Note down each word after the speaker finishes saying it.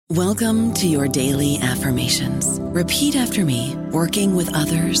Welcome to your daily affirmations. Repeat after me. Working with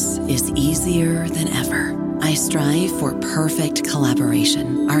others is easier than ever. I strive for perfect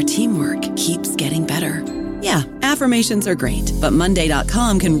collaboration. Our teamwork keeps getting better. Yeah, affirmations are great, but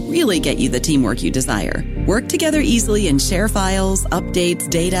Monday.com can really get you the teamwork you desire. Work together easily and share files, updates,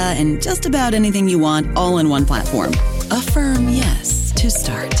 data, and just about anything you want all in one platform. Affirm yes to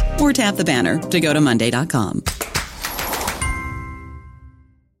start, or tap the banner to go to Monday.com.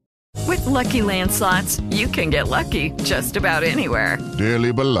 With Lucky Land Slots, you can get lucky just about anywhere.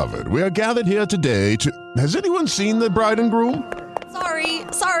 Dearly beloved, we are gathered here today to... Has anyone seen the bride and groom?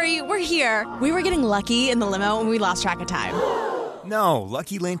 Sorry, we're here. We were getting lucky in the limo and we lost track of time. No,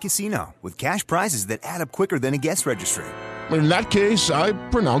 Lucky Land Casino, with cash prizes that add up quicker than a guest registry. In that case, I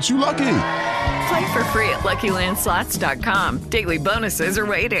pronounce you lucky. Play for free at LuckyLandSlots.com. Daily bonuses are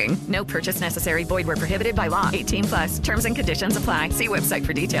waiting. No purchase necessary. Void where prohibited by law. 18+. Terms and conditions apply. See website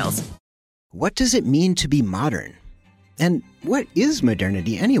for details. What does it mean to be modern? And what is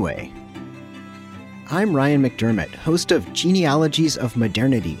modernity anyway? I'm Ryan McDermott, host of Genealogies of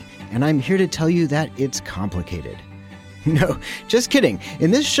Modernity, and I'm here to tell you that it's complicated. No, just kidding.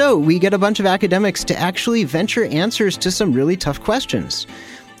 In this show, we get a bunch of academics to actually venture answers to some really tough questions.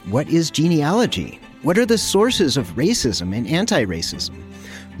 What is genealogy? What are the sources of racism and anti-racism?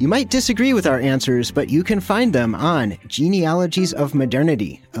 You might disagree with our answers, but you can find them on Genealogies of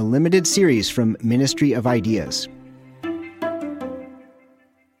Modernity, a limited series from Ministry of Ideas.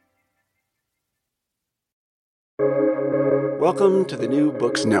 Welcome to the New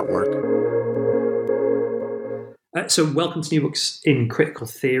Books Network. So welcome to New Books in Critical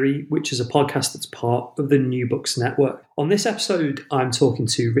Theory, which is a podcast that's part of the New Books Network. On this episode, I'm talking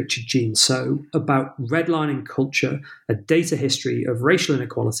to Richard Jean So about Redlining Culture, a data history of racial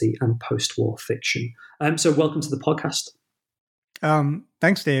inequality and post-war fiction. So welcome to the podcast.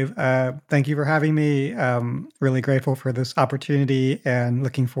 Thanks, Dave. Thank you for having me. Really grateful for this opportunity and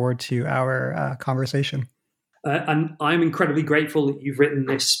looking forward to our conversation. And I'm incredibly grateful that you've written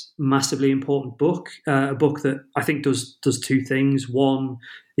this massively important book, a book that I think does two things. One,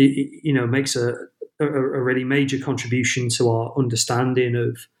 makes a really major contribution to our understanding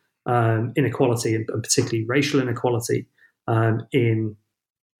of inequality and particularly racial inequality in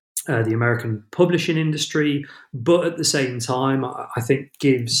the American publishing industry, but at the same time, I think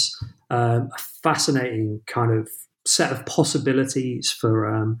gives a fascinating kind of set of possibilities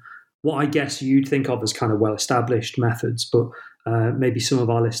for what I guess you'd think of as kind of well-established methods, but maybe some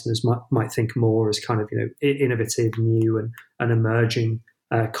of our listeners might think more as kind of innovative, new, and emerging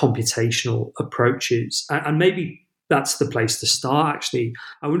computational approaches. And maybe that's the place to start. Actually,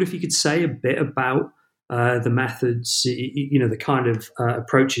 I wonder if you could say a bit about the methods, the kind of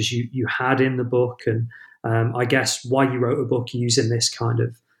approaches you had in the book, and I guess why you wrote a book using this kind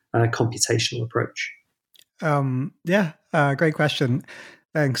of computational approach. Great question.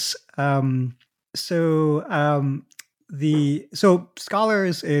 Thanks. So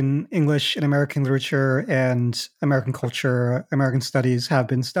scholars in English and American literature and American culture, American studies have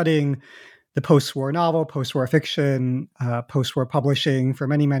been studying the post-war novel, post-war fiction, post-war publishing for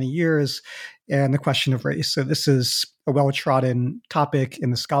many, many years, and the question of race. So this is a well-trodden topic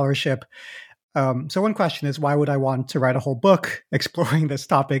in the scholarship. So one question is, why would I want to write a whole book exploring this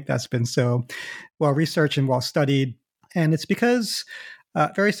topic that's been so well-researched and well-studied? And it's because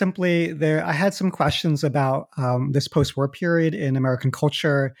very simply, I had some questions about this post-war period in American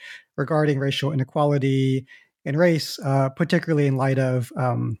culture regarding racial inequality and race, particularly in light of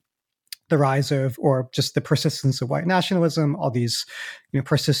the rise of, or just the persistence of white nationalism, all these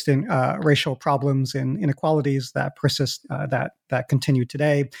persistent racial problems and inequalities that persist, that continue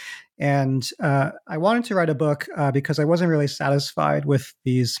today. And I wanted to write a book because I wasn't really satisfied with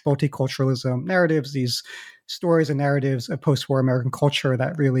these multiculturalism narratives, these stories and narratives of post-war American culture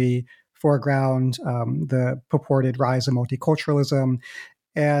that really foreground the purported rise of multiculturalism.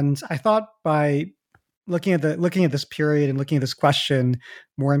 And I thought by looking at this period and looking at this question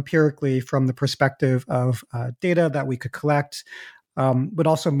more empirically from the perspective of data that we could collect, but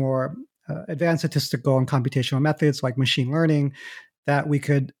also more advanced statistical and computational methods like machine learning, that we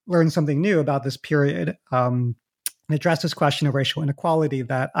could learn something new about this period and address this question of racial inequality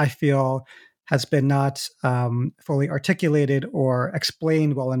that I feel has been not fully articulated or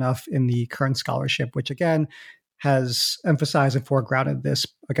explained well enough in the current scholarship, which again has emphasized and foregrounded this,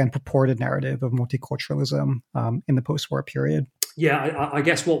 again, purported narrative of multiculturalism in the post-war period. Yeah, I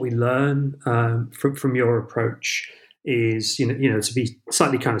guess what we learn from your approach is, to be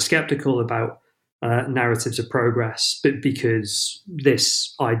slightly kind of skeptical about narratives of progress, but because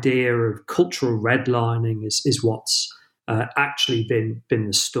this idea of cultural redlining is what's actually been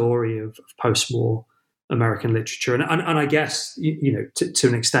the story of post-war American literature, and I guess to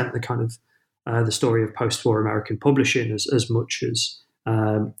an extent the kind of the story of post-war American publishing as much as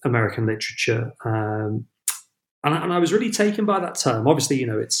American literature. And I was really taken by that term. Obviously,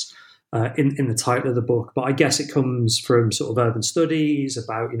 it's in the title of the book, but I guess it comes from sort of urban studies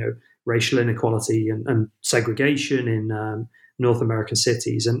about racial inequality and segregation in North American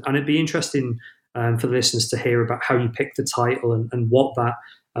cities, and it'd be interesting for the listeners to hear about how you picked the title and what that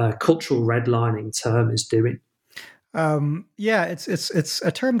cultural redlining term is doing. It's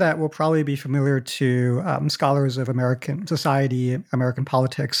a term that will probably be familiar to scholars of American society, American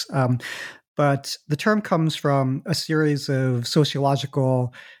politics. But the term comes from a series of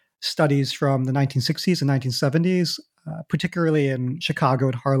sociological studies from the 1960s and 1970s, particularly in Chicago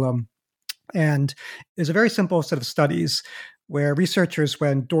and Harlem. And it's a very simple set of studies where researchers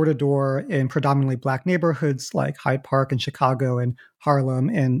went door to door in predominantly Black neighborhoods like Hyde Park in Chicago and Harlem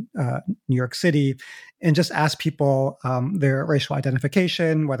in New York City, and just asked people their racial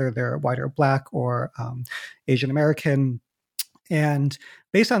identification, whether they're white or Black or Asian American. And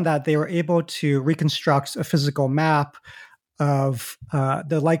based on that, they were able to reconstruct a physical map of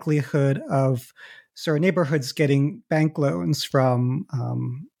the likelihood of certain neighborhoods getting bank loans from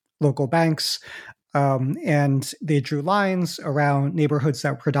local banks. And they drew lines around neighborhoods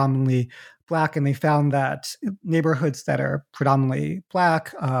that were predominantly Black, and they found that neighborhoods that are predominantly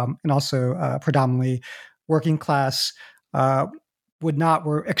Black and also predominantly working class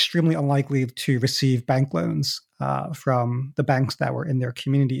were extremely unlikely to receive bank loans from the banks that were in their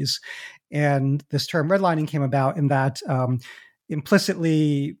communities. And this term redlining came about in that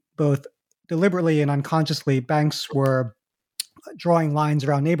implicitly, both deliberately and unconsciously, banks were drawing lines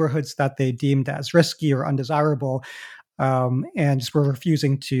around neighborhoods that they deemed as risky or undesirable, and just were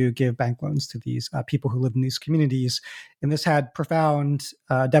refusing to give bank loans to these people who live in these communities. And this had profound,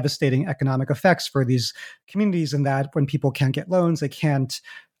 devastating economic effects for these communities in that when people can't get loans, they can't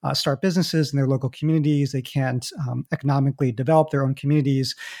start businesses in their local communities, they can't economically develop their own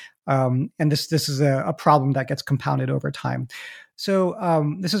communities. And this is a problem that gets compounded over time. So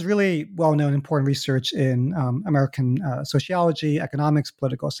this is really well-known, important research in American sociology, economics,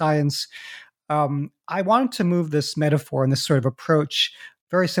 political science. I wanted to move this metaphor and this sort of approach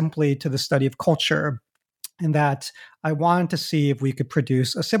very simply to the study of culture, in that I wanted to see if we could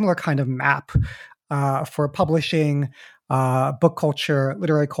produce a similar kind of map for publishing, book culture,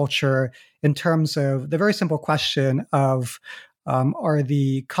 literary culture, in terms of the very simple question of are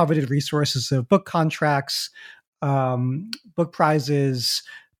the coveted resources of book contracts, book prizes,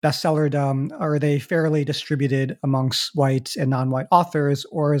 bestsellerdom, are they fairly distributed amongst white and non-white authors,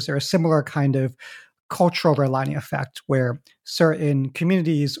 or is there a similar kind of cultural redlining effect where certain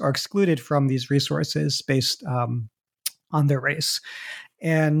communities are excluded from these resources based on their race?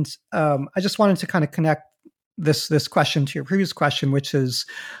 And I just wanted to kind of connect this question to your previous question, which is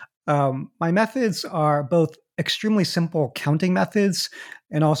my methods are both extremely simple counting methods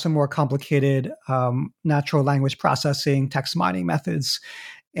and also more complicated natural language processing, text mining methods.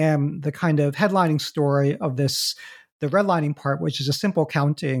 And the kind of headlining story of this, the redlining part, which is a simple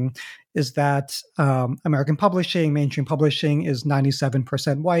counting, is that American publishing, mainstream publishing, is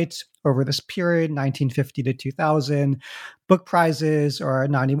 97% white over this period, 1950 to 2000. Book prizes are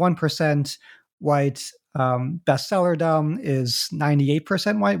 91% white. Bestsellerdom is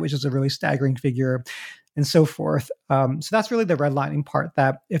 98% white, which is a really staggering figure, and so forth. So that's really the redlining part,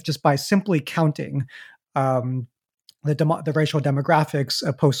 that if just by simply counting the racial demographics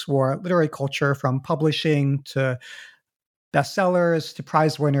of post-war literary culture, from publishing to bestsellers to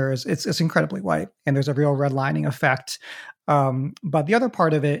prize winners, it's incredibly white, and there's a real redlining effect. But the other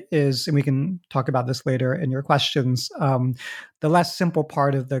part of it is, and we can talk about this later in your questions, the less simple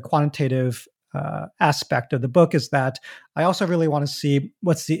part of the quantitative aspect of the book is that I also really want to see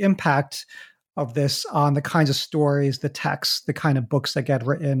what's the impact of this on the kinds of stories, the texts, the kind of books that get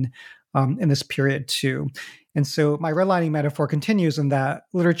written in this period too. And so my redlining metaphor continues in that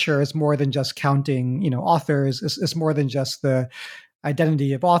literature is more than just counting, authors. It's more than just the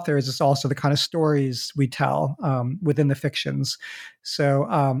identity of authors. It's also the kind of stories we tell within the fictions. So,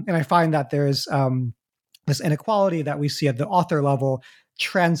 and I find that there's this inequality that we see at the author level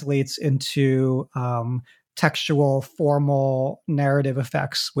translates into textual, formal, narrative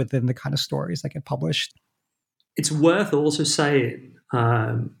effects within the kind of stories that get published. It's worth also saying,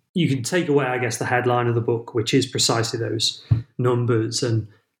 you can take away, I guess, the headline of the book, which is precisely those numbers. And,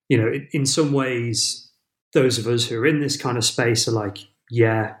 in some ways, those of us who are in this kind of space are like,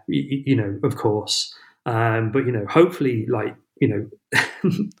 yeah, of course. But, hopefully,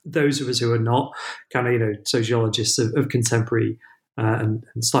 those of us who are not kind of sociologists of contemporary and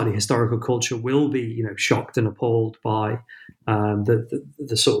slightly historical culture will be shocked and appalled by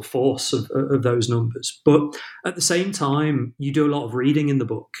the sort of force of those numbers. But at the same time, you do a lot of reading in the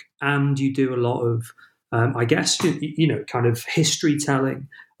book, and you do a lot of I guess kind of history telling,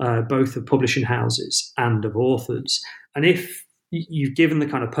 both of publishing houses and of authors. And if you've given the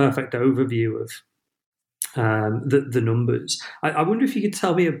kind of perfect overview of the numbers, I wonder if you could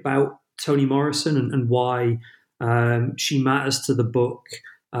tell me about Toni Morrison and why she matters to the book.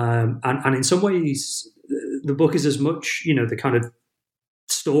 And in some ways, the book is as much, the kind of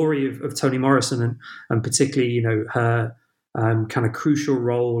story of Toni Morrison and particularly, her kind of crucial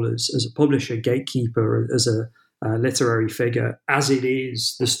role as a publisher, gatekeeper, as a literary figure, as it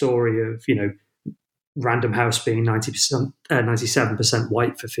is the story of, Random House being 97%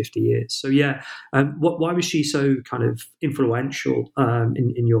 white for 50 years. So why was she so kind of influential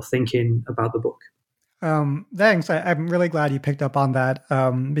in your thinking about the book? Thanks. I'm really glad you picked up on that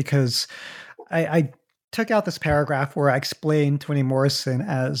because I took out this paragraph where I explained Toni Morrison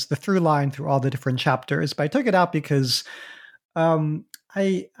as the through line through all the different chapters, but I took it out because I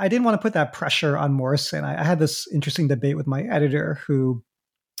didn't want to put that pressure on Morrison. I had this interesting debate with my editor who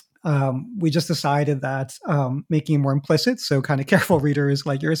we just decided that making it more implicit, so kind of careful readers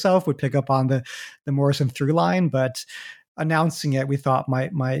like yourself would pick up on the Morrison through line, but announcing it we thought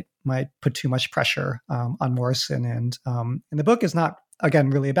might put too much pressure on Morrison. And the book is not, again,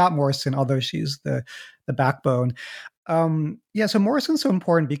 really about Morrison, although she's the backbone. So Morrison's so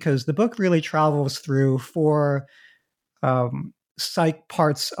important because the book really travels through four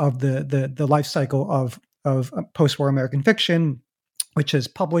parts of the life cycle of post-war American fiction, which is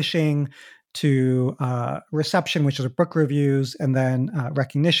publishing, to reception, which is book reviews, and then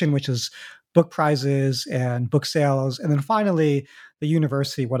recognition, which is book prizes and book sales, and then finally the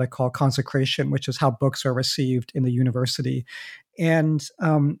university, what I call consecration, which is how books are received in the university. And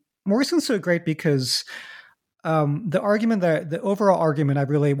Morrison's so great because the overall argument I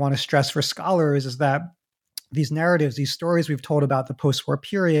really want to stress for scholars is that these narratives, these stories we've told about the post-war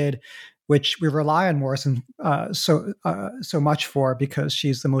period, which we rely on Morrison so much for because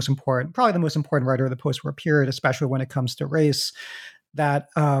she's probably the most important writer of the post-war period, especially when it comes to race, that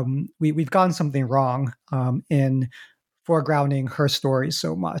we've gotten something wrong in foregrounding her stories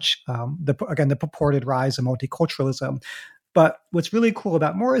so much. The purported rise of multiculturalism. But what's really cool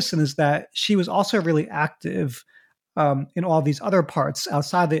about Morrison is that she was also really active in all these other parts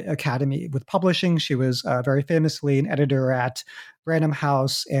outside the academy. With publishing, she was very famously an editor at Random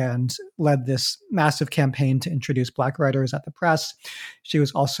House and led this massive campaign to introduce Black writers at the press. She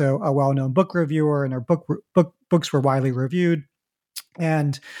was also a well-known book reviewer, and her books were widely reviewed.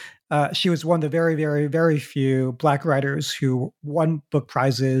 And she was one of the very, very, very few Black writers who won book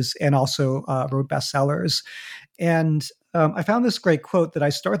prizes and also wrote bestsellers. And I found this great quote that I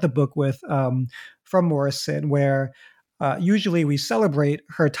start the book with from Morrison, where usually we celebrate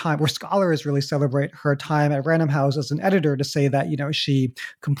her time, where scholars really celebrate her time at Random House as an editor to say that, she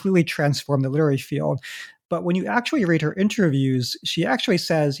completely transformed the literary field. But when you actually read her interviews, she actually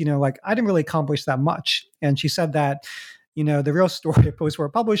says, I didn't really accomplish that much. And she said that, the real story of post-war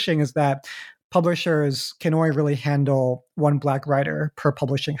publishing is that publishers can only really handle one Black writer per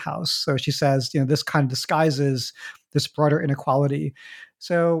publishing house. So she says, this kind of disguises this broader inequality.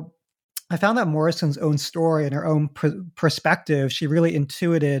 So I found that Morrison's own story and her own perspective, she really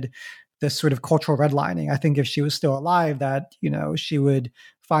intuited this sort of cultural redlining. I think if she was still alive, that, she would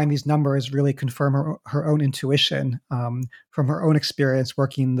find these numbers really confirm her own intuition from her own experience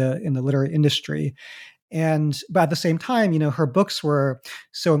working in the literary industry. But at the same time, her books were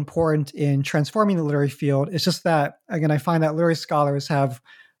so important in transforming the literary field. It's just that, again, I find that literary scholars have,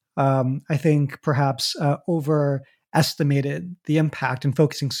 I think, perhaps overestimated the impact and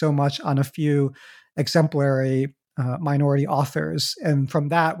focusing so much on a few exemplary minority authors. And from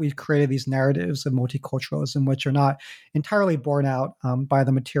that, we've created these narratives of multiculturalism, which are not entirely borne out by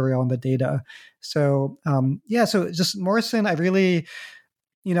the material and the data. So, so just Morrison, I really...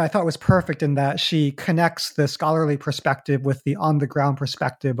 I thought was perfect in that she connects the scholarly perspective with the on-the-ground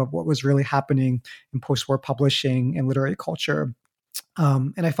perspective of what was really happening in post-war publishing and literary culture.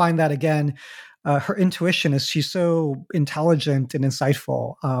 And I find that, again, her intuition is she's so intelligent and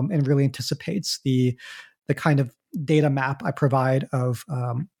insightful and really anticipates the kind of data map I provide of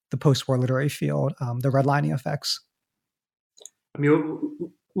the post-war literary field, the redlining effects. I mean,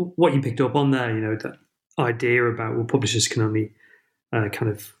 what you picked up on there, that idea about publishers can only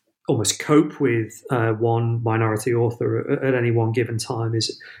kind of almost cope with one minority author at any one given time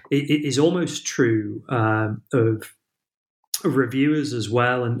is almost true of reviewers as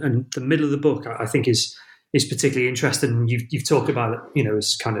well. And the middle of the book, I think, is particularly interesting. You've talked about it,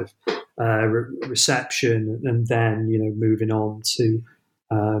 as kind of reception, and then moving on to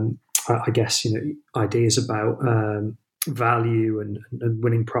I guess ideas about value and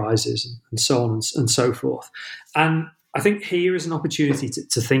winning prizes and so on and so forth. And I think here is an opportunity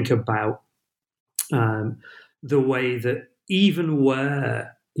to think about the way that even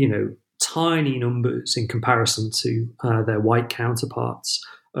where tiny numbers in comparison to their white counterparts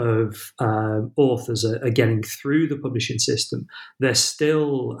of authors are getting through the publishing system, they're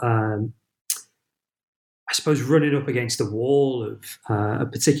still, I suppose, running up against a wall of a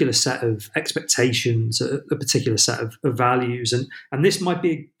particular set of expectations, a particular set of values. And this might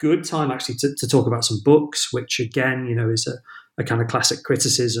be a good time actually to talk about some books, which again, is a kind of classic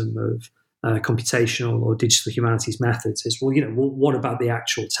criticism of computational or digital humanities methods is, what about the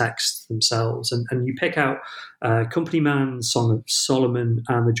actual texts themselves? And you pick out Company Man, Song of Solomon,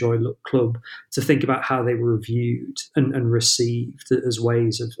 and The Joy Luck Club to think about how they were reviewed and received as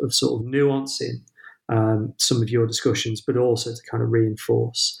ways of sort of nuancing some of your discussions, but also to kind of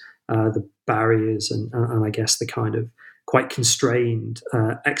reinforce the barriers and I guess the kind of quite constrained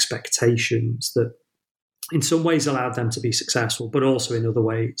expectations that in some ways allowed them to be successful, but also in other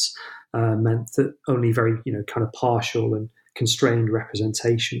ways meant that only very kind of partial and constrained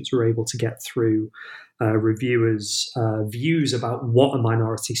representations were able to get through reviewers' views about what a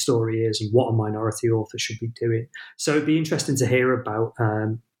minority story is and what a minority author should be doing. So it'd be interesting to hear about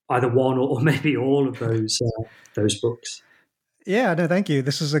either one or maybe all of those books. Yeah, no, thank you.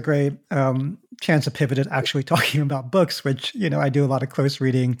 This is a great chance to pivot at actually talking about books, which, I do a lot of close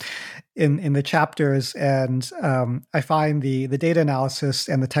reading in the chapters. And I find the data analysis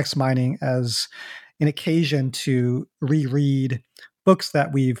and the text mining as an occasion to reread books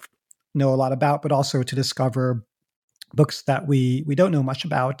that we've know a lot about, but also to discover books that we don't know much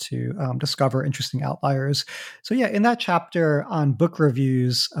about, to discover interesting outliers. So yeah, in that chapter on book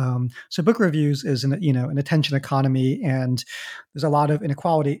reviews, so book reviews is an attention economy, and there's a lot of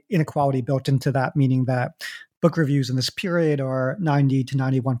inequality built into that, meaning that book reviews in this period are 90 to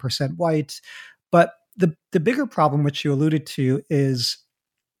 91% white. But the bigger problem, which you alluded to, is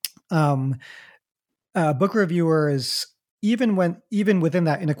book reviewers, even within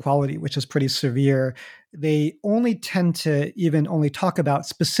that inequality, which is pretty severe, they only tend to only talk about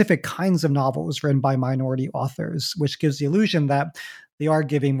specific kinds of novels written by minority authors, which gives the illusion that they are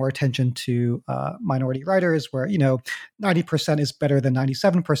giving more attention to minority writers, where 90% is better than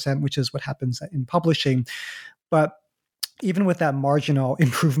 97%, which is what happens in publishing. But even with that marginal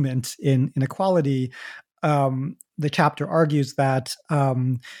improvement in inequality, the chapter argues that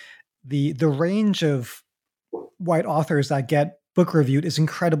the range of white authors that get book reviewed is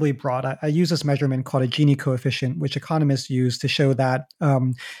incredibly broad. I use this measurement called a Gini coefficient, which economists use to show that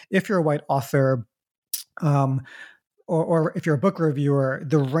if you're a white author, or if you're a book reviewer,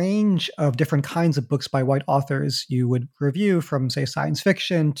 the range of different kinds of books by white authors you would review, from, say, science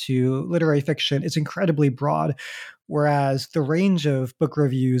fiction to literary fiction, is incredibly broad. Whereas the range of book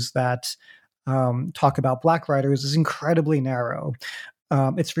reviews that talk about Black writers is incredibly narrow.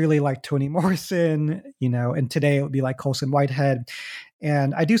 It's really like Toni Morrison, and today it would be like Colson Whitehead.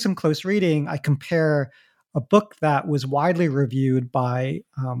 And I do some close reading. I compare a book that was widely reviewed by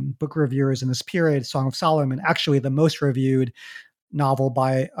book reviewers in this period, Song of Solomon, actually the most reviewed novel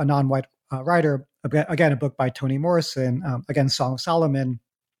by a non-white writer, again, a book by Toni Morrison, again, Song of Solomon,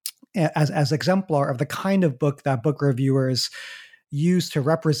 as exemplar of the kind of book that book reviewers use to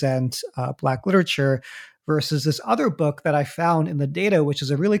represent Black literature, versus this other book that I found in the data, which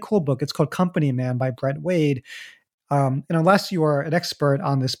is a really cool book. It's called Company Man by Brett Wade. And unless you are an expert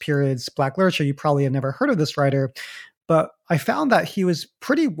on this period's Black literature, you probably have never heard of this writer. But I found that he was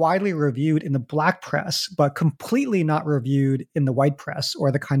pretty widely reviewed in the Black press, but completely not reviewed in the white press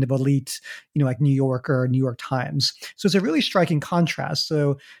or the kind of elite, like New Yorker or New York Times. So it's a really striking contrast.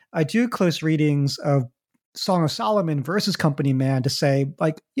 So I do close readings of Song of Solomon versus Company Man to say,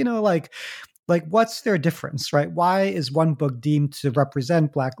 what's their difference, right? Why is one book deemed to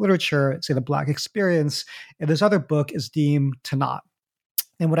represent Black literature, say the Black experience, and this other book is deemed to not?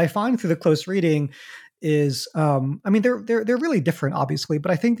 And what I find through the close reading is, they're really different, obviously,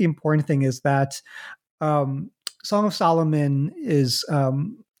 but I think the important thing is that Song of Solomon is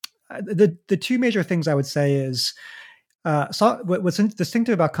the two major things I would say is, what's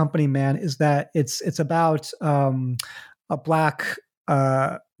distinctive about Company Man is that it's about a Black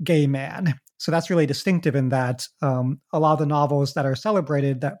gay man. So that's really distinctive in that a lot of the novels that are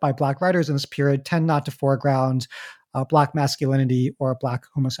celebrated by Black writers in this period tend not to foreground Black masculinity or Black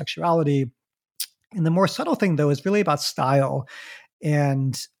homosexuality. And the more subtle thing, though, is really about style.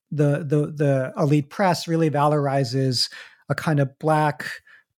 And the elite press really valorizes a kind of Black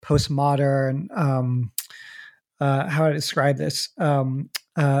postmodern, how do I describe this?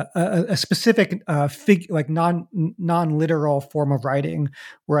 A specific like non-literal form of writing,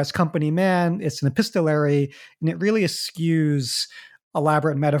 whereas Company Man, it's an epistolary, and it really eschews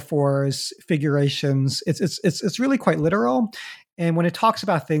elaborate metaphors, figurations. It's really quite literal. And when it talks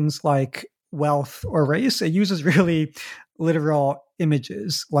about things like wealth or race, it uses really literal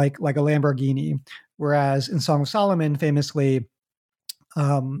images, like a Lamborghini. Whereas in Song of Solomon, famously,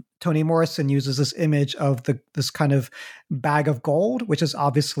 Toni Morrison uses this image of this kind of bag of gold, which is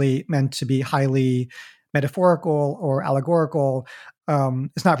obviously meant to be highly metaphorical or allegorical.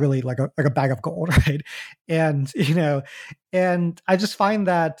 It's not really like a bag of gold, right? And and I just find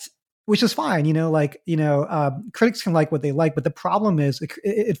that, which is fine, critics can like what they like, but the problem is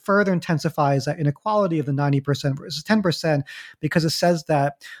it further intensifies that inequality of the 90% versus 10%, because it says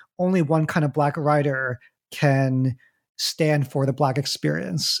that only one kind of Black writer can stand for the Black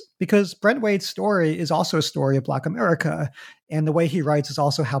experience, because Brent Wade's story is also a story of Black America, and the way he writes is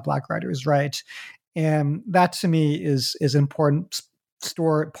also how Black writers write. And that to me is an important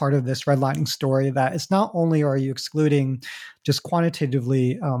part of this redlining story, that it's not only are you excluding just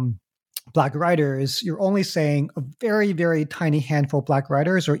quantitatively Black writers, you're only saying a very, very tiny handful of Black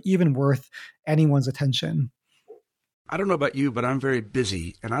writers are even worth anyone's attention. I don't know about you, but I'm very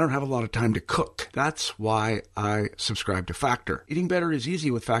busy and I don't have a lot of time to cook. That's why I subscribe to Factor. Eating better is easy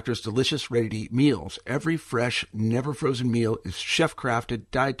with Factor's delicious, ready-to-eat meals. Every fresh, never frozen meal is chef-crafted,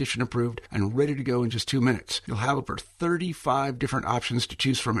 dietitian approved, and ready to go in just 2 minutes. You'll have over 35 different options to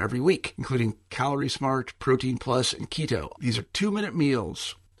choose from every week, including Calorie Smart, Protein Plus, and Keto. These are 2-minute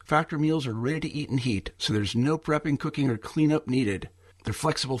meals. Factor meals are ready to eat and heat, so there's no prepping, cooking, or cleanup needed. They're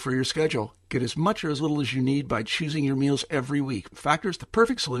flexible for your schedule. Get as much or as little as you need by choosing your meals every week. Factor is the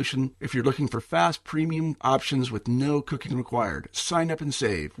perfect solution if you're looking for fast, premium options with no cooking required. Sign up and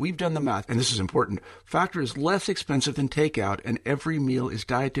save. We've done the math, and this is important. Factor is less expensive than takeout, and every meal is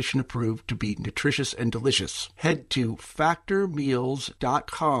dietitian approved to be nutritious and delicious. Head to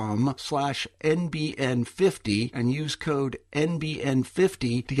factormeals.com/NBN50 and use code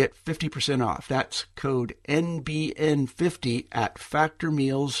NBN50 to get 50% off. That's code NBN50 at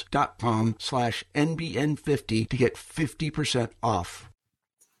factormeals.com/NBN50 to get 50% off.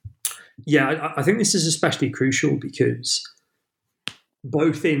 Yeah, I think this is especially crucial because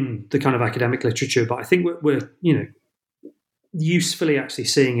both in the kind of academic literature, but I think we're usefully actually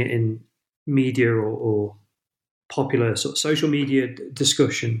seeing it in media or popular sort of social media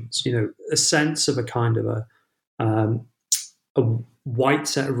discussions, a sense of a kind of a white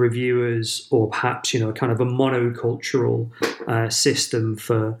set of reviewers, or perhaps, a kind of a monocultural system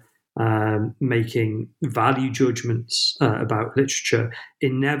for making value judgments about literature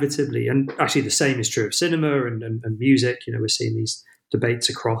inevitably. And actually the same is true of cinema and music. We're seeing these debates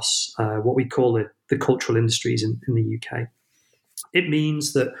across what we call the cultural industries in the UK. It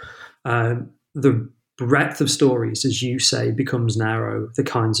means that the breadth of stories, as you say, becomes narrow. The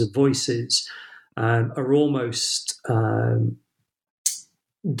kinds of voices are almost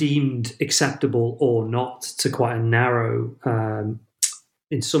deemed acceptable or not to quite a narrow,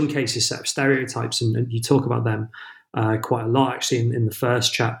 in some cases, set of stereotypes. And you talk about them quite a lot, actually, in the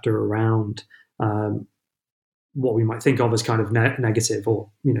first chapter around what we might think of as kind of negative, or,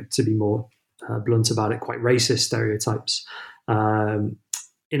 to be more blunt about it, quite racist stereotypes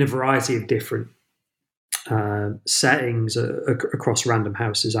in a variety of different settings across Random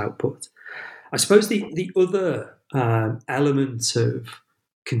House's output. I suppose the other element of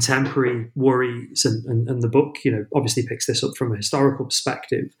contemporary worries, and the book, obviously picks this up from a historical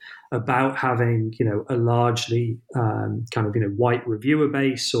perspective about having, a largely kind of, white reviewer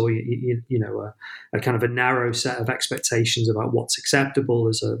base, or, a kind of a narrow set of expectations about what's acceptable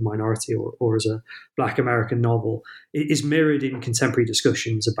as a minority or as a Black American novel. It is mirrored in contemporary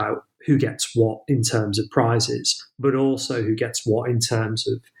discussions about who gets what in terms of prizes, but also who gets what in terms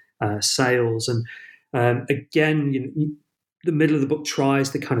of sales. And again, the middle of the book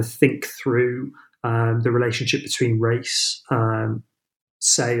tries to kind of think through the relationship between race,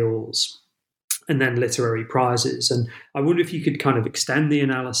 sales, and then literary prizes. And I wonder if you could kind of extend the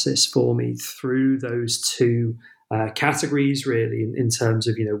analysis for me through those two categories, really, in terms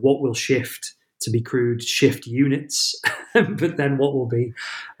of, what will shift, to be crude, shift units, but then what will be,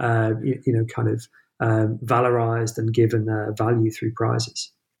 kind of valorized and given value through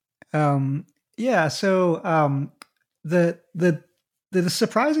prizes. So the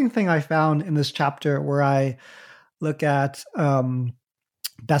surprising thing I found in this chapter, where I look at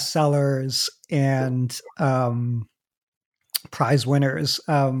bestsellers and prize winners.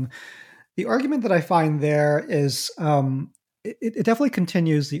 The argument that I find there is it definitely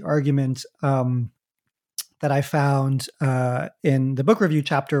continues the argument that I found in the book review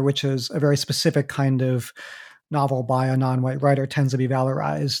chapter, which is a very specific kind of novel by a non-white writer, tends to be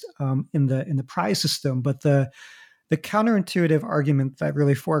valorized in the prize system. But the counterintuitive argument that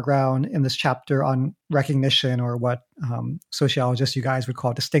really foreground in this chapter on recognition, or what sociologists, you guys would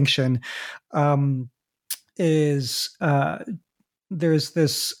call distinction, is there's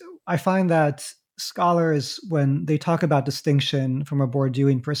this. I find that scholars, when they talk about distinction from a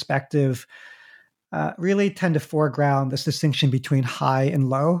Bourdieuian perspective, really tend to foreground this distinction between high and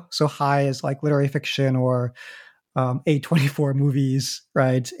low. So high is like literary fiction or A24 movies,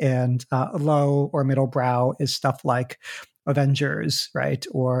 right? And low or middle brow is stuff like Avengers, right?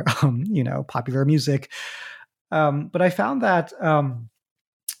 Or, popular music. But I found that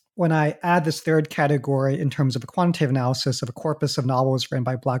when I add this third category in terms of a quantitative analysis of a corpus of novels written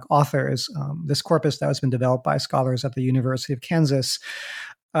by Black authors, this corpus that has been developed by scholars at the University of Kansas,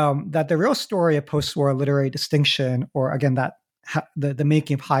 that the real story of post-war literary distinction, or again, that the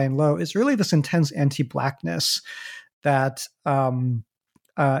making of high and low, is really this intense anti-Blackness. That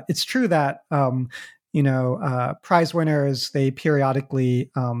it's true that prize winners, they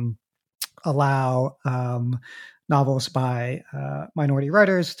periodically allow novels by minority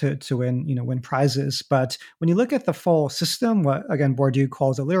writers to win prizes. But when you look at the full system, what again Bourdieu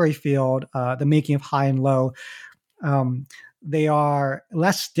calls a literary field, the making of high and low, they are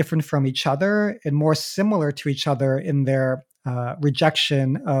less different from each other and more similar to each other in their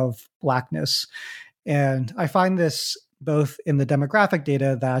rejection of Blackness. And I find this both in the demographic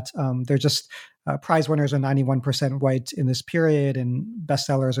data that they're just prize winners are 91% white in this period, and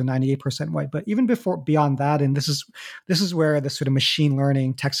bestsellers are 98% white. But even beyond that, and this is where the sort of machine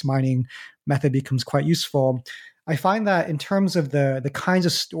learning, text mining method becomes quite useful. I find that in terms of the kinds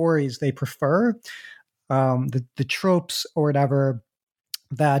of stories they prefer, the tropes or whatever,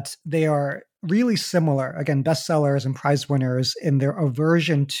 that they are really similar. Again, bestsellers and prize winners in their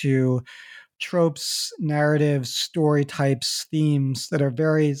aversion to tropes, narratives, story types, themes that are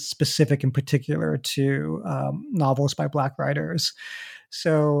very specific and particular to novels by Black writers.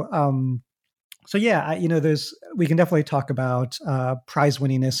 So yeah, we can definitely talk about prize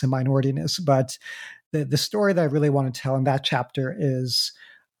winningness and minorityness, but the story that I really want to tell in that chapter is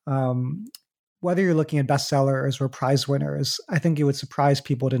whether you're looking at bestsellers or prize winners, I think it would surprise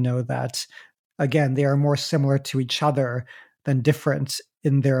people to know that, again, they are more similar to each other than different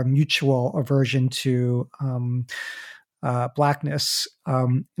in their mutual aversion to Blackness.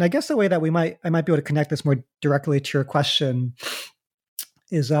 And I guess the way that I might be able to connect this more directly to your question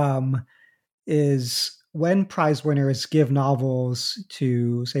is when prize winners give novels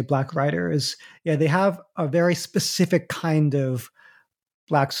to, say, Black writers, they have a very specific kind of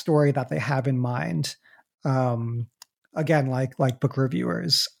Black story that they have in mind. Again, like book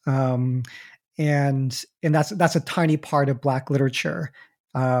reviewers. And that's a tiny part of Black literature.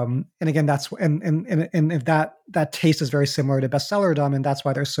 And again, and if that taste is very similar to bestsellerdom, and that's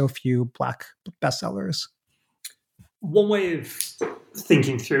why there's so few Black bestsellers. One way of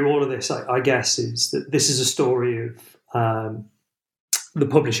thinking through all of this, I guess, is that this is a story of the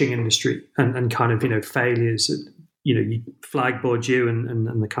publishing industry and kind of failures. You flag Bourdieu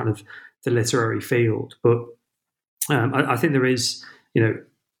and the kind of the literary field, but I think there is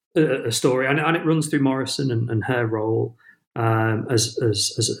a story, and it runs through Morrison and her role as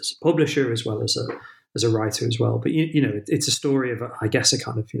a publisher as well as a writer as well. But it's a story of I guess a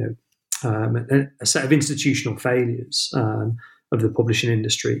kind of a set of institutional failures of the publishing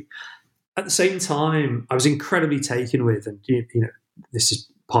industry. At the same time, I was incredibly taken with, and this is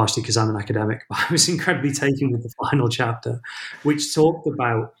partially because I'm an academic, but I was incredibly taken with the final chapter, which talked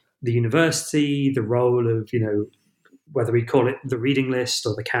about the university, the role of whether we call it the reading list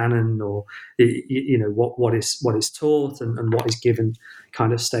or the canon, or what is taught and what is given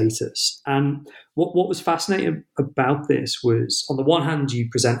kind of status. And what was fascinating about this was, on the one hand, you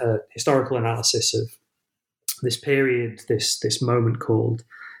present a historical analysis of this period, this moment called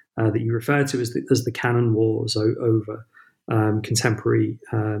that you refer to as the canon wars over contemporary,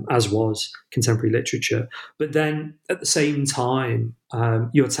 as was contemporary literature. But then at the same time,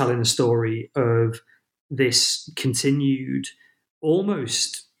 you're telling a story of this continued,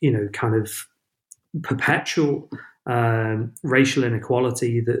 almost, kind of perpetual racial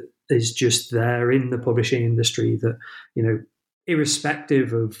inequality that is just there in the publishing industry, that,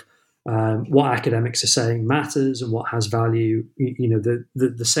 irrespective of what academics are saying matters and what has value,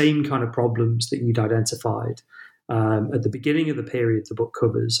 the same kind of problems that you'd identified at the beginning of the period the book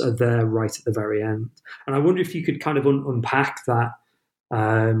covers are there right at the very end. And I wonder if you could kind of unpack that,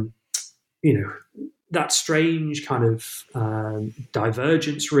 that strange kind of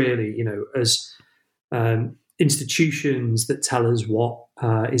divergence, really, as institutions that tell us what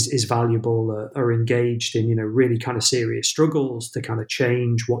is valuable are engaged in, really kind of serious struggles to kind of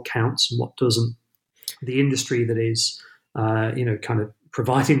change what counts and what doesn't. The industry that is, kind of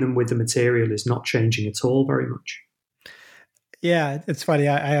providing them with the material is not changing at all very much. Yeah, it's funny.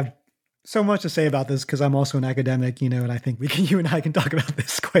 I have so much to say about this because I'm also an academic, and I think you and I can talk about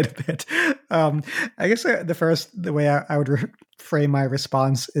this quite a bit. I guess the way I would frame my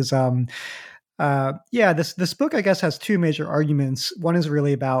response is, this book, I guess, has two major arguments. One is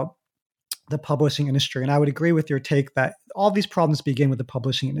really about the publishing industry, and I would agree with your take that all these problems begin with the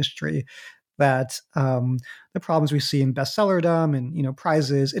publishing industry. That the problems we see in bestsellerdom and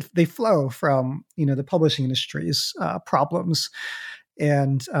prizes, they flow from the publishing industry's problems,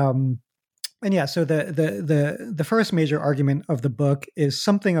 and yeah. So the first major argument of the book is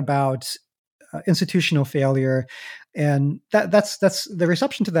something about institutional failure, and that's the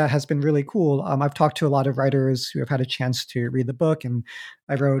reception to that has been really cool. I've talked to a lot of writers who have had a chance to read the book, and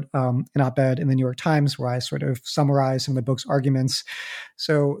I wrote an op-ed in the New York Times where I sort of summarized some of the book's arguments.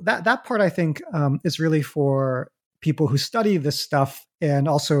 So that part I think is really for people who study this stuff, and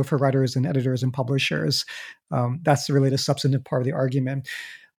also for writers and editors and publishers. That's really the substantive part of the argument.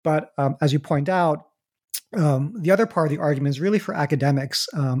 But as you point out, the other part of the argument is really for academics.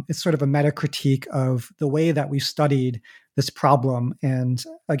 It's sort of a meta critique of the way that we studied this problem. And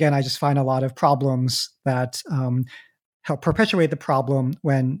again, I just find a lot of problems that help perpetuate the problem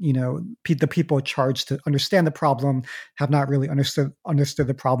when, the people charged to understand the problem have not really understood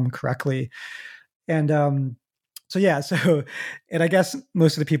the problem correctly. And and I guess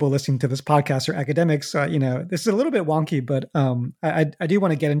most of the people listening to this podcast are academics. This is a little bit wonky, but I do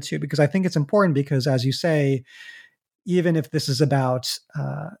want to get into it because I think it's important because, as you say, even if this is about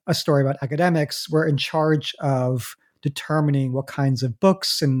a story about academics, we're in charge of determining what kinds of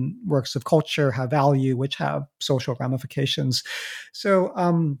books and works of culture have value, which have social ramifications. So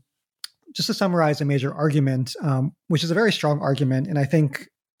just to summarize a major argument, which is a very strong argument, and I think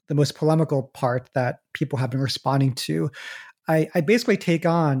the most polemical part that people have been responding to, I basically take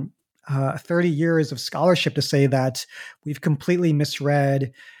on 30 years of scholarship to say that we've completely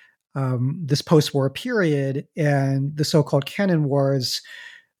misread this post-war period, and the so-called canon wars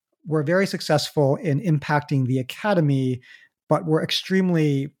were very successful in impacting the academy, but were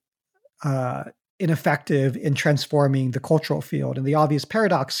extremely ineffective in transforming the cultural field. And the obvious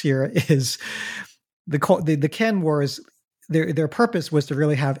paradox here is the canon wars. Their purpose was to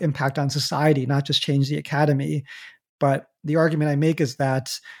really have impact on society, not just change the academy. But the argument I make is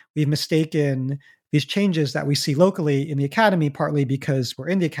that we've mistaken these changes that we see locally in the academy, partly because we're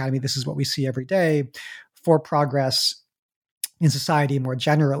in the academy, this is what we see every day, for progress in society more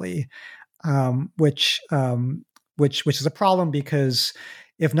generally, which is a problem because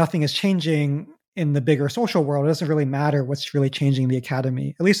if nothing is changing in the bigger social world, it doesn't really matter what's really changing the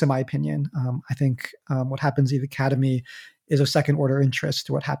academy, at least in my opinion. I think what happens in the academy is of second order interest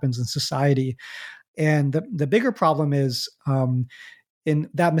to what happens in society. And the bigger problem is in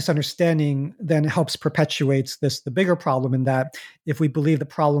that misunderstanding then helps perpetuates the bigger problem, in that if we believe the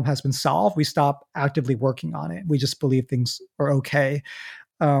problem has been solved, we stop actively working on it. We just believe things are okay.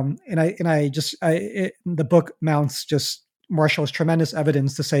 The book mounts just Marshall's tremendous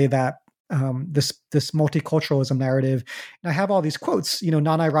evidence to say that this multiculturalism narrative. And I have all these quotes,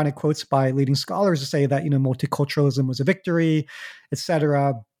 non-ironic quotes by leading scholars to say that, multiculturalism was a victory,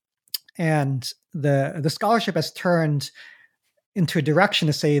 etc. And the scholarship has turned into a direction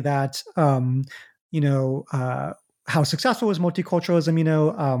to say that, how successful was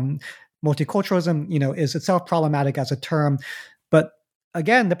multiculturalism? Multiculturalism, is itself problematic as a term. But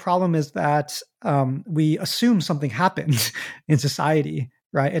again, the problem is that we assume something happened in society,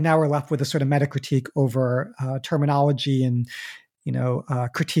 right? And now we're left with a sort of meta critique over terminology and,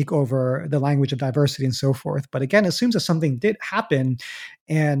 critique over the language of diversity and so forth. But again, it assumes that something did happen.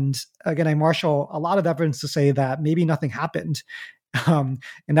 And again, I marshal a lot of evidence to say that maybe nothing happened. And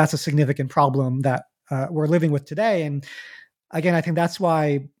that's a significant problem that we're living with today. And again, I think that's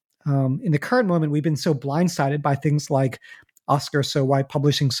why in the current moment, we've been so blindsided by things like Oscar so white,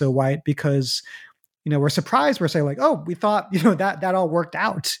 publishing so white, because we're surprised. We're saying like, oh, we thought, that all worked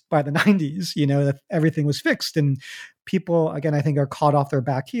out by the 90s, that everything was fixed. And people, again, I think are caught off their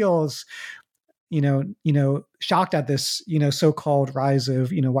back heels, shocked at this, so-called rise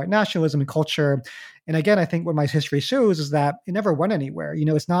of, white nationalism and culture. And again, I think what my history shows is that it never went anywhere.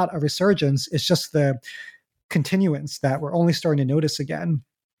 It's not a resurgence. It's just the continuance that we're only starting to notice again.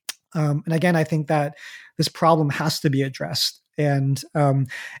 And again, I think that this problem has to be addressed. And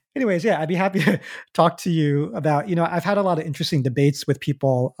anyways, yeah, I'd be happy to talk to you about, I've had a lot of interesting debates with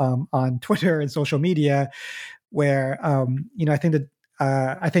people on Twitter and social media where,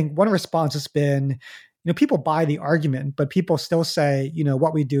 I think one response has been, people buy the argument, but people still say,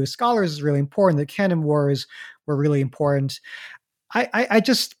 what we do as scholars is really important. The canon wars were really important. I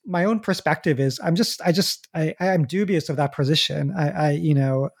just, my own perspective is I'm dubious of that position.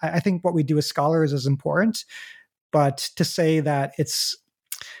 I think what we do as scholars is important, but to say that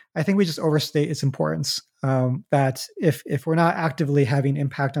I think we just overstate its importance. That if we're not actively having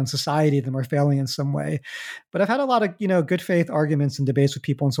impact on society, then we're failing in some way. But I've had a lot of good faith arguments and debates with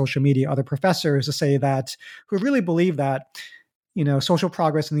people on social media, other professors, to say that who really believe that social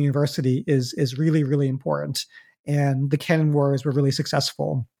progress in the university is really, really important, and the canon wars were really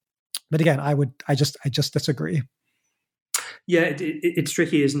successful. But again, I just disagree. Yeah, it's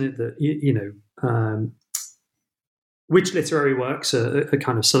tricky, isn't it? That which literary works are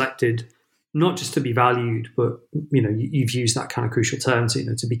kind of selected not just to be valued, but you've used that kind of crucial term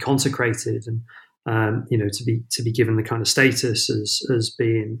to be consecrated and to be given the kind of status as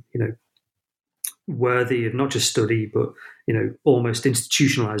being worthy of not just study, but almost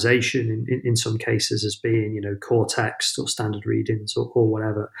institutionalization in some cases as being core text or standard readings or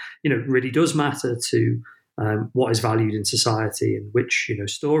whatever. Really does matter to what is valued in society and which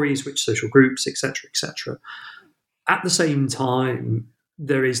stories, which social groups, etc., etc. At the same time,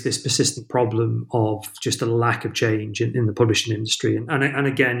 there is this persistent problem of just a lack of change in the publishing industry. And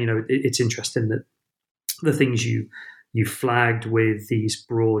again, it's interesting that the things you flagged with these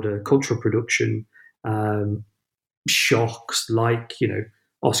broader cultural production shocks, like,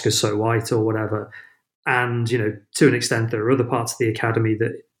 Oscar's So White or whatever. And, to an extent, there are other parts of the academy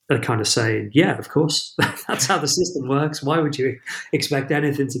that are kind of saying, yeah, of course, that's how the system works. Why would you expect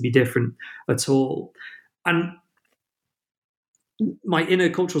anything to be different at all? And my inner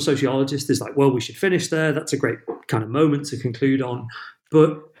cultural sociologist is like, well, we should finish there. That's a great kind of moment to conclude on.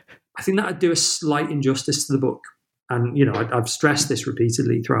 But I think that I'd do a slight injustice to the book. And, I've stressed this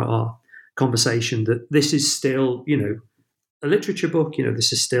repeatedly throughout our conversation, that this is still, a literature book,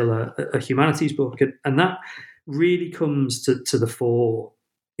 this is still a humanities book. And that really comes to the fore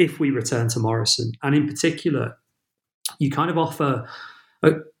if we return to Morrison. And in particular, you kind of offer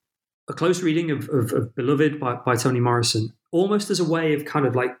a close reading of Beloved by Toni Morrison, almost as a way of kind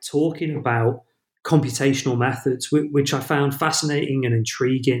of like talking about computational methods, which I found fascinating and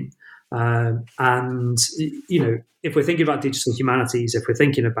intriguing. And, if we're thinking about digital humanities, if we're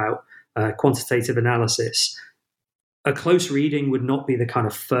thinking about quantitative analysis, a close reading would not be the kind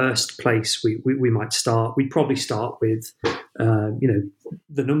of first place we might start. We'd probably start with,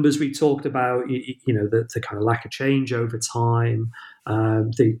 the numbers we talked about, the kind of lack of change over time,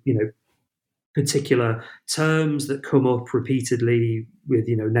 particular terms that come up repeatedly with,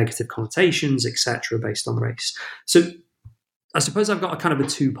 negative connotations, etc., based on race. So I suppose I've got a kind of a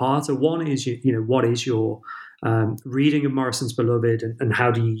two-parter. One is, what is your reading of Morrison's Beloved, and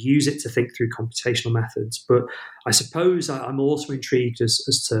how do you use it to think through computational methods? But I suppose I'm also intrigued as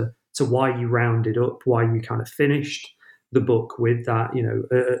to why you rounded up, why you kind of finished the book with that,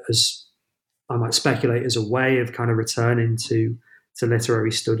 as I might speculate, as a way of kind of returning to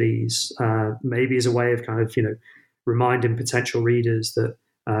literary studies, maybe as a way of kind of, reminding potential readers that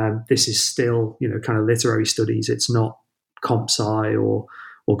this is still, kind of literary studies. It's not comp sci or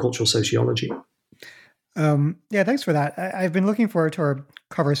cultural sociology. Yeah, thanks for that. I've been looking forward to our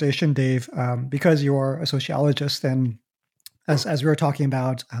conversation, Dave, because you're a sociologist, and as we were talking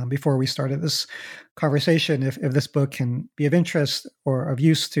about before we started this conversation, if this book can be of interest or of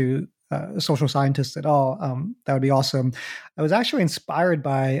use to social scientists at all, that would be awesome. I was actually inspired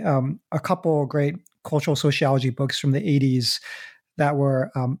by a couple great cultural sociology books from the 80s that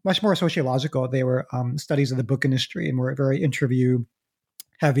were much more sociological. They were studies of the book industry and were very interview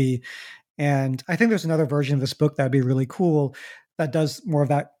heavy. And I think there's another version of this book that would be really cool that does more of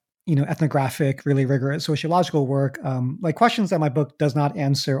that, ethnographic, really rigorous sociological work. Like questions that my book does not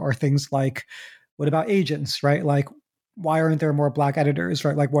answer are things like, what about agents, right? Like, why aren't there more Black editors,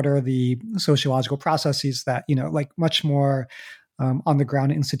 right? Like, what are the sociological processes that, like much more on the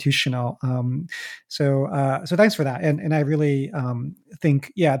ground, institutional. So thanks for that. And I really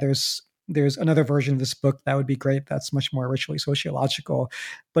think, yeah, there's another version of this book that would be great. That's much more richly sociological.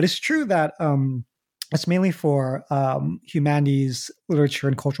 But it's true that it's mainly for humanities, literature,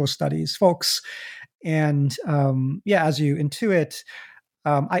 and cultural studies folks. And as you intuit,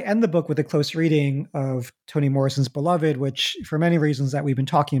 I end the book with a close reading of Toni Morrison's Beloved, which, for many reasons that we've been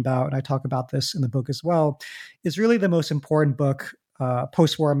talking about, and I talk about this in the book as well, is really the most important book,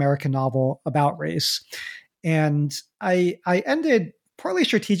 post-war American novel about race. And I ended partly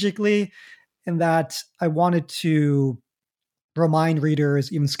strategically in that I wanted to remind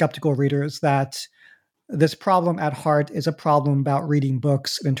readers, even skeptical readers, that this problem at heart is a problem about reading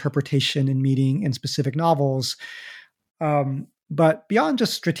books, interpretation, and meaning in specific novels. But beyond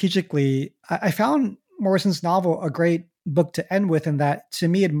just strategically, I found Morrison's novel a great book to end with, in that, to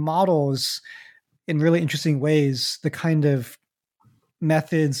me, it models in really interesting ways the kind of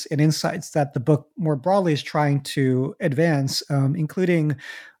methods and insights that the book more broadly is trying to advance, including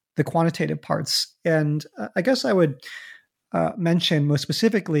the quantitative parts. And I guess I would mention most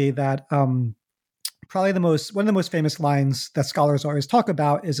specifically that probably one of the most famous lines that scholars always talk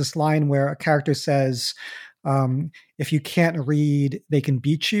about is this line where a character says, if you can't read, they can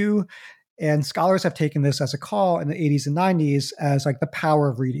beat you. And scholars have taken this as a call in the 80s and 90s as like the power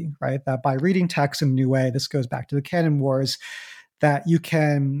of reading, right? That by reading text in a new way, this goes back to the canon wars, that you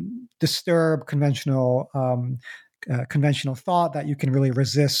can disturb conventional thought, that you can really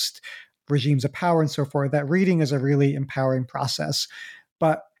resist regimes of power and so forth, that reading is a really empowering process.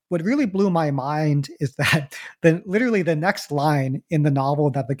 But what really blew my mind is that literally the next line in the novel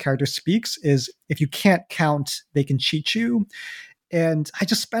that the character speaks is, if you can't count, they can cheat you. And I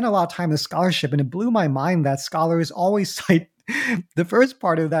just spent a lot of time in the scholarship, and it blew my mind that scholars always cite the first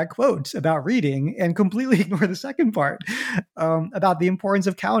part of that quote about reading and completely ignore the second part about the importance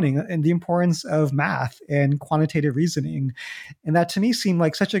of counting and the importance of math and quantitative reasoning. And that to me seemed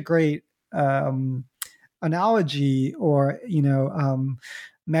like such a great analogy or,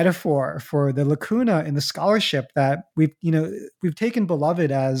 metaphor for the lacuna in the scholarship, that we've taken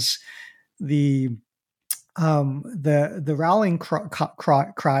Beloved as the rallying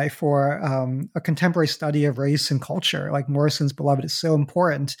cry for a contemporary study of race and culture. Like, Morrison's Beloved is so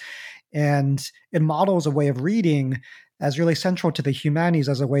important, and it models a way of reading as really central to the humanities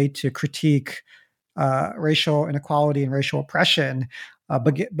as a way to critique racial inequality and racial oppression.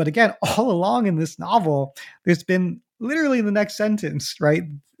 But again, all along in this novel, there's been literally in the next sentence, right,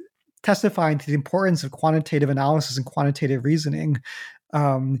 testifying to the importance of quantitative analysis and quantitative reasoning.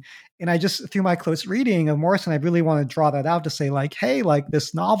 And I just, through my close reading of Morrison, I really want to draw that out to say, like, hey, like,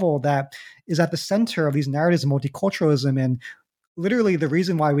 this novel that is at the center of these narratives of multiculturalism, and literally the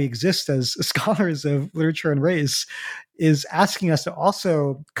reason why we exist as scholars of literature and race, is asking us to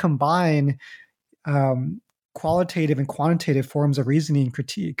also combine qualitative and quantitative forms of reasoning and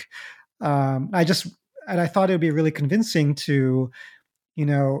critique. And I thought it would be really convincing to,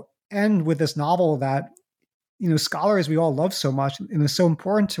 end with this novel that, scholars we all love so much and is so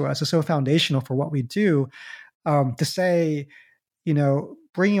important to us, is so foundational for what we do, to say,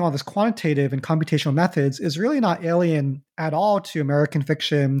 bringing all this quantitative and computational methods is really not alien at all to American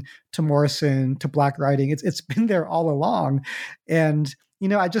fiction, to Morrison, to Black writing. It's been there all along. And,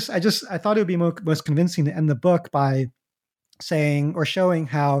 I thought it would be most convincing to end the book by saying or showing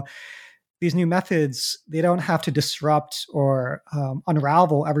how these new methods, they don't have to disrupt or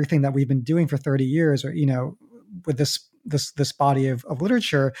unravel everything that we've been doing for 30 years, or, with this body of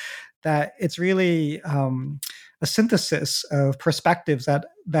literature, that it's really a synthesis of perspectives that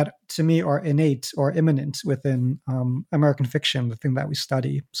to me are innate or immanent within American fiction, the thing that we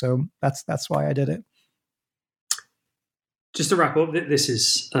study. So that's why I did it. Just to wrap up, this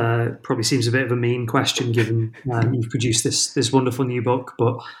is probably seems a bit of a mean question, given you've produced this wonderful new book.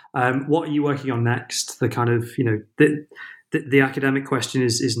 But what are you working on next? The kind of the academic question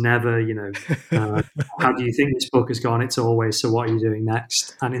is never how do you think this book has gone? It's always, so what are you doing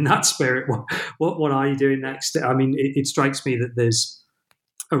next? And in that spirit, what are you doing next? I mean, it strikes me that there's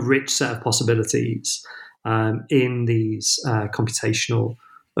a rich set of possibilities in these computational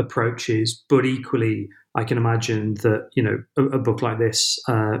approaches, but equally, I can imagine that a book like this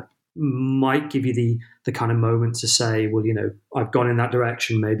might give you the kind of moment to say, well, I've gone in that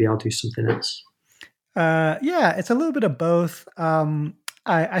direction, maybe I'll do something else. Yeah, it's a little bit of both.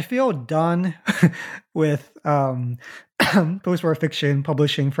 I feel done with post-war fiction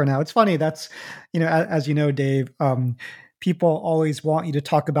publishing for now. It's funny, that's as you know, Dave, people always want you to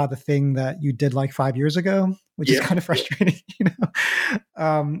talk about the thing that you did like 5 years ago, which is kind of frustrating,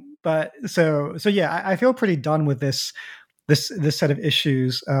 But so yeah, I feel pretty done with this set of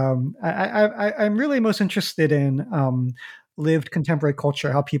issues. I'm really most interested in lived contemporary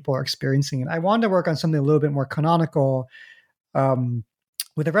culture, how people are experiencing it. I wanted to work on something a little bit more canonical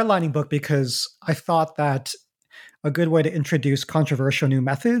with the Redlining book, because I thought that a good way to introduce controversial new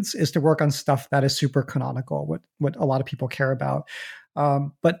methods is to work on stuff that is super canonical, what a lot of people care about.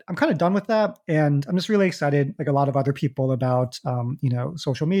 But I'm kind of done with that. And I'm just really excited, like a lot of other people, about,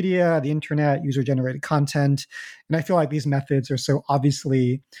 social media, the internet, user-generated content. And I feel like these methods are so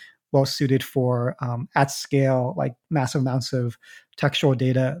obviously well suited for at scale, like massive amounts of textual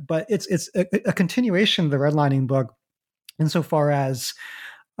data. But it's a continuation of the redlining book insofar as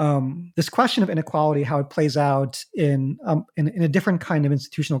this question of inequality, how it plays out in a different kind of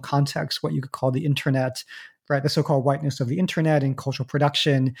institutional context, what you could call the internet, right? The so-called whiteness of the internet and cultural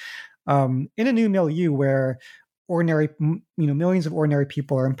production, in a new milieu where ordinary, millions of ordinary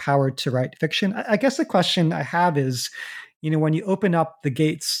people are empowered to write fiction. I guess the question I have is, when you open up the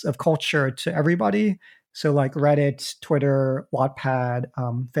gates of culture to everybody, so like Reddit, Twitter, Wattpad,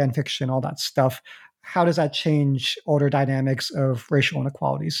 fan fiction, all that stuff, how does that change older dynamics of racial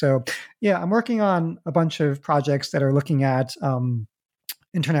inequality? So, I'm working on a bunch of projects that are looking at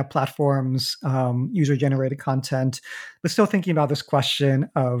internet platforms, user-generated content, but still thinking about this question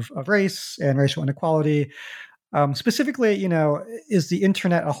of race and racial inequality. Specifically, is the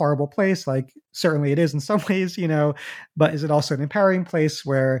internet a horrible place? Like, certainly it is in some ways, but is it also an empowering place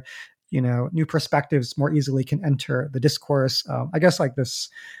where, new perspectives more easily can enter the discourse? I guess like this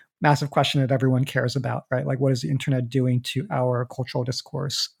massive question that everyone cares about, right? Like, what is the internet doing to our cultural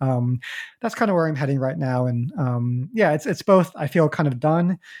discourse? That's kind of where I'm heading right now. And it's both, I feel, kind of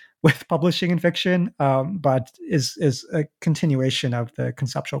done with publishing and fiction, but is a continuation of the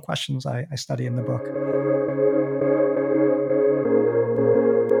conceptual questions I study in the book.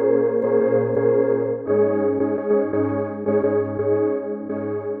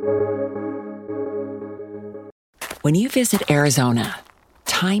 When you visit Arizona,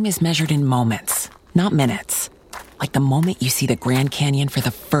 time is measured in moments, not minutes. Like the moment you see the Grand Canyon for the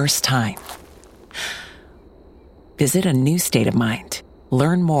first time. Visit a new state of mind.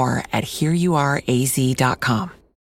 Learn more at hereyouareaz.com.